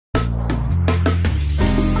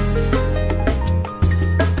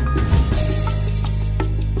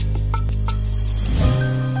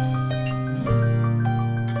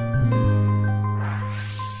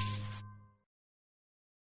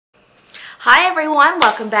Hi everyone,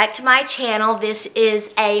 welcome back to my channel. This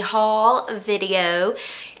is a haul video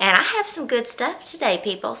and I have some good stuff today,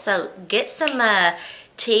 people. So get some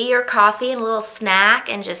tea or coffee and a little snack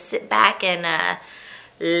and just sit back and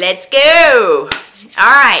let's go.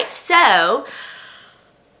 Alright, so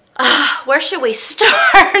where should we start?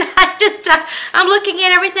 I'm looking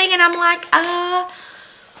at everything and I'm like, I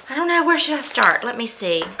don't know, where should I start? Let me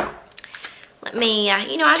see.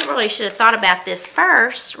 I really should have thought about this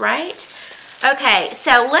first, right? Okay,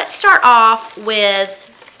 so let's start off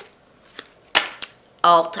with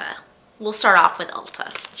Ulta. We'll start off with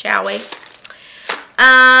Ulta, shall we?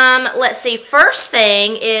 Let's see. First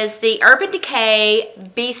thing is the Urban Decay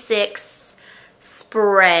B6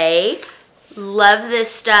 spray. Love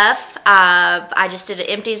this stuff. I just did an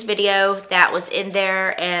empties video that was in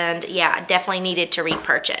there, and yeah, definitely needed to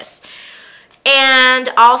repurchase. And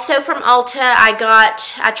also from Ulta,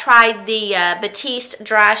 I tried the Batiste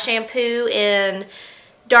dry shampoo in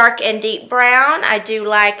dark and deep brown. I do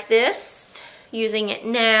like this, using it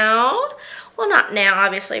now. Well, not now,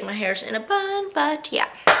 obviously my hair's in a bun, but yeah,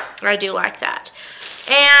 I do like that.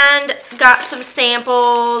 And got some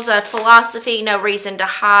samples of Philosophy No Reason to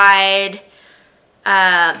Hide.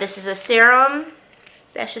 This is a serum.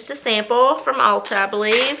 That's just a sample from Ulta, I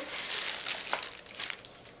believe.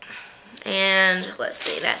 And let's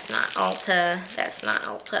see, that's not Ulta. That's not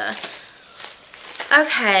Ulta.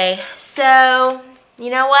 Okay, so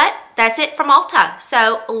you know what? That's it from Ulta.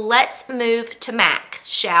 So let's move to MAC,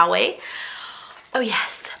 shall we? Oh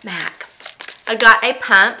yes, MAC. I got a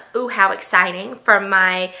pump. Ooh, how exciting. From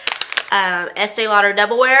my Estee Lauder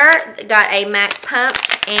Double Wear. Got a MAC pump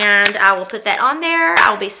and I will put that on there.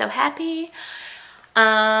 I'll be so happy.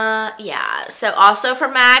 Yeah, so also for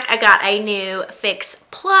MAC, I got a new Fix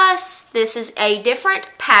Plus. This is a different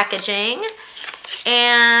packaging,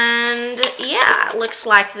 and yeah, it looks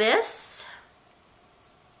like this.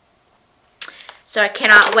 So I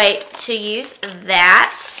cannot wait to use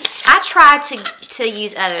that. I tried to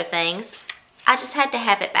use other things. I just had to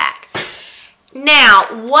have it back. Now,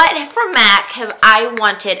 what from MAC have I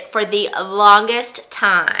wanted for the longest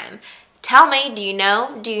time? Tell me, do you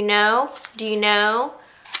know? Do you know? Do you know?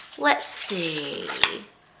 Let's see.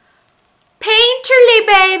 Painterly,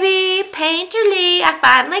 baby. Painterly. I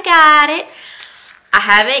finally got it. I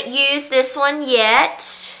haven't used this one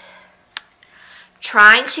yet.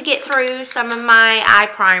 Trying to get through some of my eye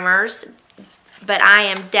primers, but I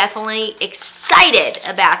am definitely excited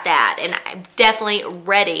about that, and I'm definitely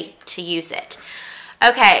ready to use it.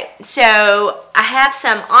 Okay, so I have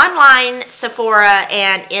some online Sephora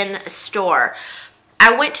and in store.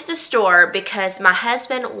 I went to the store because my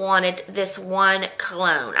husband wanted this one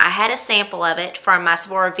cologne. I had a sample of it from my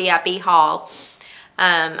Sephora VIP haul.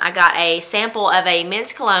 I got a sample of a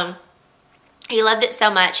men's cologne. He loved it so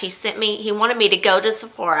much, he wanted me to go to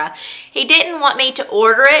Sephora. He didn't want me to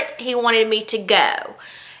order it, he wanted me to go.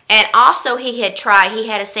 And also he had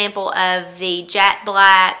a sample of the Jack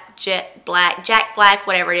Black,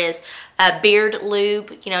 whatever it is, beard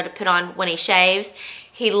lube, you know, to put on when he shaves.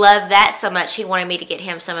 He loved that so much, he wanted me to get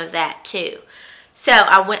him some of that too. So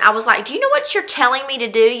I was like, do you know what you're telling me to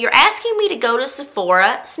do? You're asking me to go to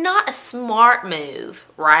Sephora. It's not a smart move,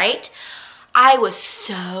 right? I was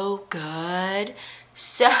so good,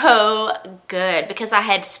 because I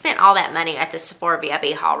had spent all that money at the Sephora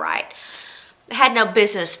VIP haul, right? I had no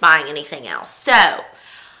business buying anything else. So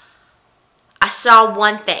I saw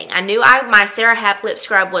one thing. I knew my Sarah Hap lip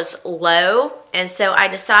scrub was low, and so I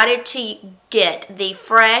decided to get the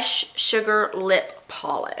Fresh Sugar Lip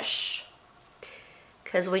Polish,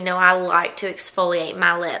 because we know I like to exfoliate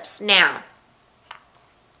my lips. Now,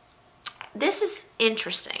 this is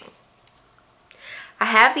interesting. I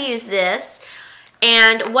have used this,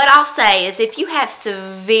 and what I'll say is if you have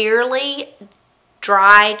severely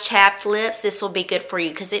dry, chapped lips, this will be good for you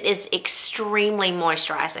because it is extremely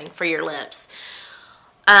moisturizing for your lips.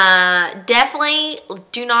 Definitely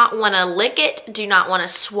do not want to lick it. Do not want to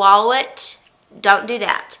swallow it. Don't do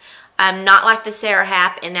that. I'm not like the Sarah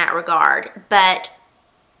Hap in that regard, but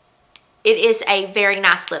it is a very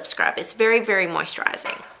nice lip scrub. It's very, very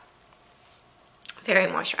moisturizing. Very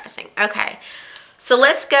moisturizing. Okay. So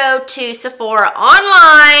let's go to Sephora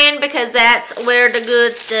online because that's where the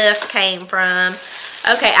good stuff came from.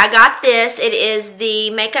 Okay, I got this. It is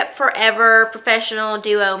the Makeup Forever Professional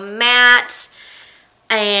Duo Matte.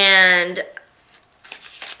 And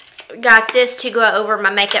got this to go over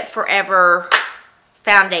my Makeup Forever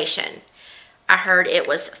foundation. I heard it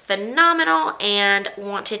was phenomenal and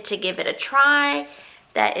wanted to give it a try.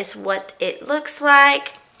 That is what it looks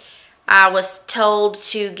like. I was told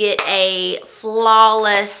to get a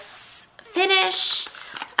flawless finish.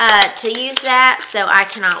 to use that, so I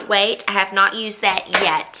cannot wait. I have not used that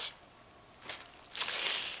yet.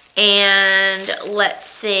 And let's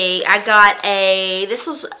see, I got this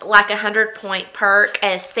was like a 100-point perk,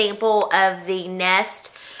 a sample of the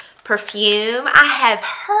Nest perfume. I have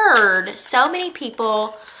heard so many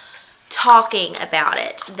people talking about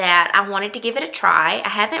it that I wanted to give it a try. I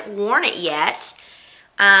haven't worn it yet.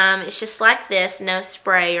 It's just like this, no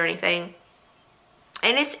spray or anything.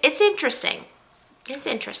 And it's interesting. It's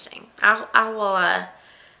interesting. I will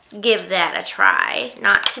give that a try.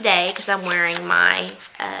 Not today because I'm wearing my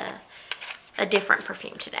a different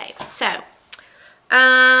perfume today. So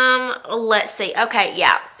let's see. Okay,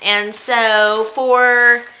 yeah. And so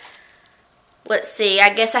for, let's see,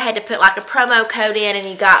 I guess I had to put like a promo code in, and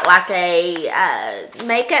you got like a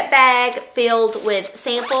makeup bag filled with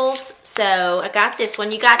samples. So I got this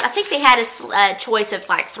one. You got, I think they had a choice of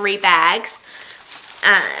like 3 bags.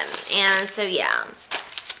 And so yeah.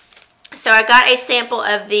 So I got a sample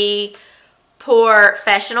of the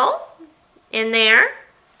Professional in there.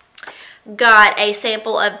 Got a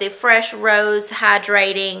sample of the Fresh Rose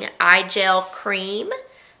Hydrating Eye Gel Cream.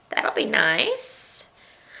 That'll be nice.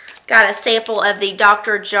 Got a sample of the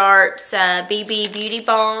Dr. Jart's BB Beauty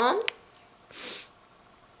Balm.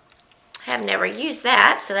 Have never used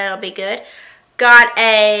that, so that'll be good. Got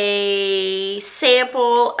a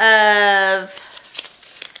sample of,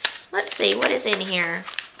 let's see, what is in here?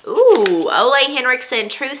 Ooh, Ole Henriksen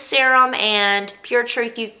Truth Serum and Pure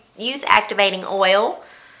Truth Youth Activating Oil.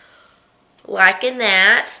 Liking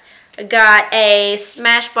that. Got a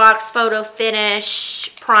Smashbox Photo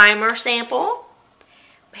Finish Primer sample.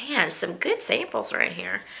 Man, some good samples right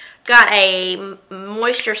here. Got a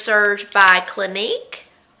Moisture Surge by Clinique.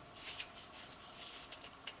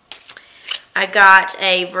 I got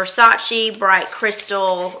a Versace Bright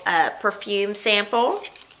Crystal perfume sample.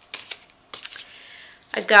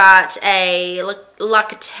 I got a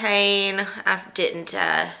L'Occitane, I didn't,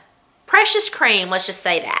 Precious Cream, let's just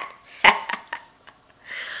say that.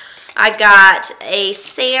 I got a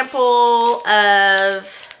sample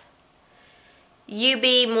of UB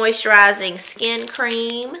Moisturizing Skin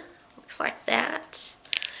Cream. Looks like that.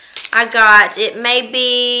 I got, it may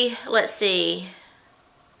be, let's see,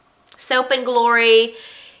 Soap and Glory.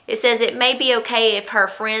 It says it may be okay if her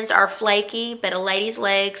friends are flaky, but a lady's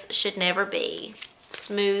legs should never be.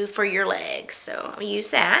 Smooth for your legs. So I'll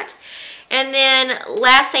use that. And then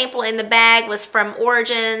last sample in the bag was from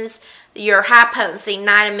Origins, your high potency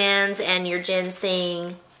Nitamins and your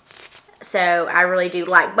ginseng. So I really do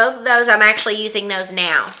like both of those. I'm actually using those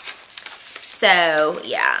now. So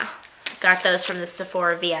yeah, got those from the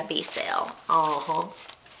Sephora VIB sale. Oh,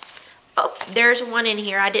 there's one in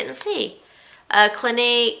here I didn't see.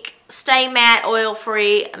 Clinique Stay Matte Oil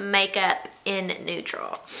Free Makeup in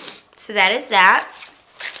Neutral. So that is that.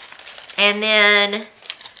 And then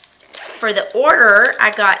for the order,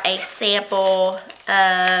 I got a sample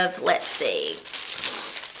of, let's see.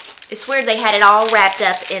 It's weird they had it all wrapped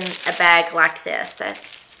up in a bag like this.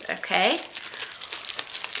 That's okay.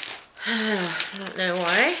 I don't know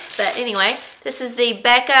why. But anyway, this is the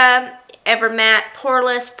Becca Evermatte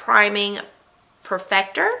Poreless Priming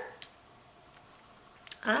Perfector.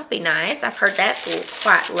 That'll be nice. I've heard that's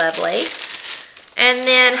quite lovely. And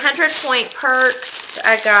then 100-point perks,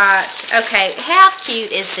 I got, okay, how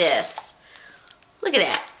cute is this? Look at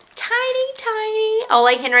that. Tiny, tiny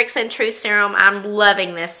Ole Henriksen Truth Serum. I'm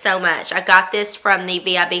loving this so much. I got this from the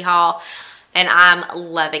VIB haul, and I'm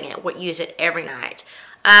loving it. Would use it every night.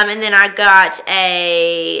 And then I got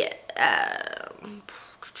a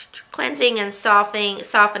cleansing and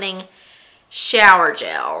softening shower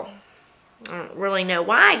gel. I don't really know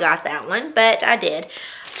why I got that one, but I did.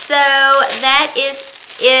 So that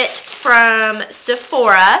is it from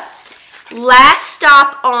Sephora. Last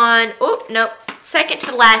stop on, oh, nope, second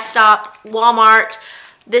to last stop, Walmart.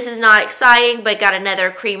 This is not exciting, but got another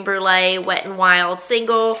Creme Brulee Wet n Wild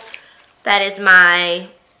single. That is my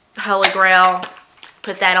holy grail.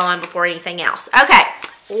 Put that on before anything else. Okay,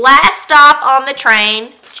 last stop on the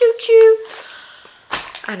train, choo-choo.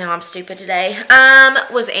 I know I'm stupid today,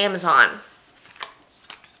 was Amazon.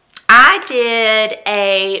 I did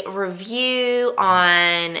a review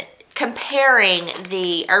on comparing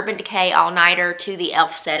the Urban Decay All Nighter to the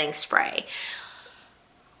e.l.f. setting spray.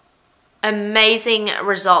 Amazing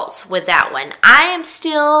results with that one. I am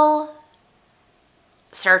still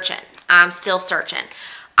searching.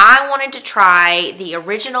 I wanted to try the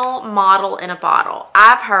original model in a bottle.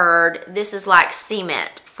 I've heard this is like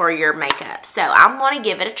cement for your makeup, so I'm going to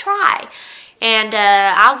give it a try. And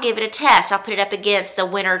I'll give it a test. I'll put it up against the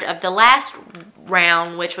winner of the last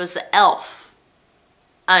round, which was the e.l.f.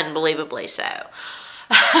 Unbelievably so.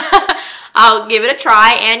 I'll give it a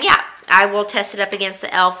try, and yeah, I will test it up against the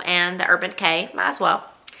e.l.f. and the Urban Decay. Might as well.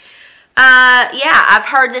 Yeah, I've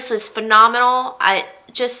heard this is phenomenal. It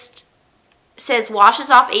just says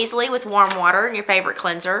washes off easily with warm water and your favorite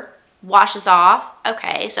cleanser. Washes off.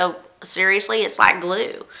 Okay, so seriously, it's like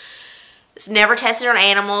glue. It's never tested on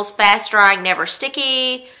animals. Fast drying, never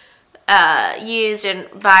sticky. Used and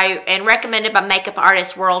recommended by makeup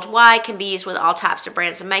artists worldwide. Can be used with all types of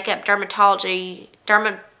brands of makeup. Oh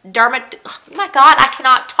my God, I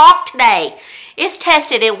cannot talk today. It's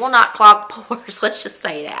tested. It will not clog pores. Let's just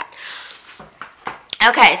say that.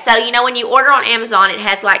 Okay, so you know when you order on Amazon, it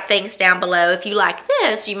has like things down below. If you like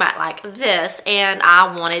this, you might like this, and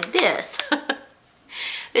I wanted this.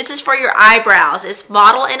 This is for your eyebrows. It's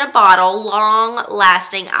bottle in a bottle,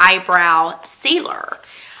 long-lasting eyebrow sealer.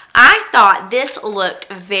 I thought this looked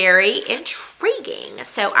very intriguing,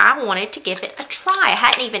 so I wanted to give it a try. I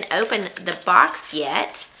hadn't even opened the box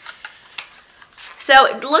yet. So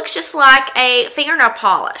it looks just like a fingernail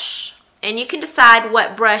polish. And you can decide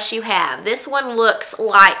what brush you have. This one looks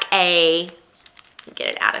like a, get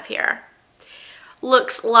it out of here,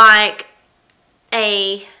 looks like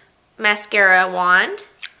a mascara wand.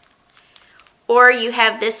 Or you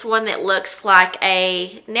have this one that looks like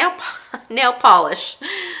a nail polish.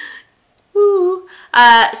 Woo.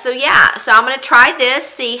 So yeah, so I'm going to try this,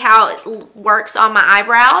 see how it works on my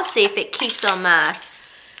eyebrows, see if it keeps them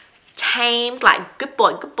tamed, like good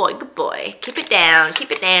boy, good boy, good boy. Keep it down,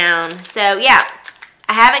 keep it down. So yeah,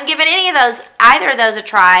 I haven't given either of those a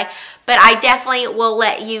try, but I definitely will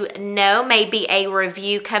let you know. Maybe a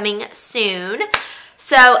review coming soon.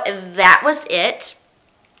 So that was it.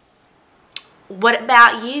 What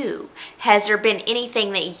about you? Has there been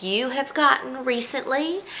anything that you have gotten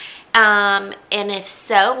recently? And if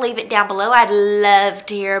so, leave it down below. I'd love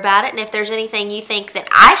to hear about it. And if there's anything you think that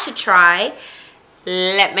I should try,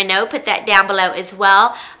 let me know. Put that down below as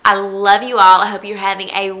well. I love you all. I hope you're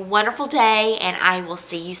having a wonderful day, and I will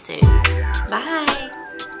see you soon. Bye.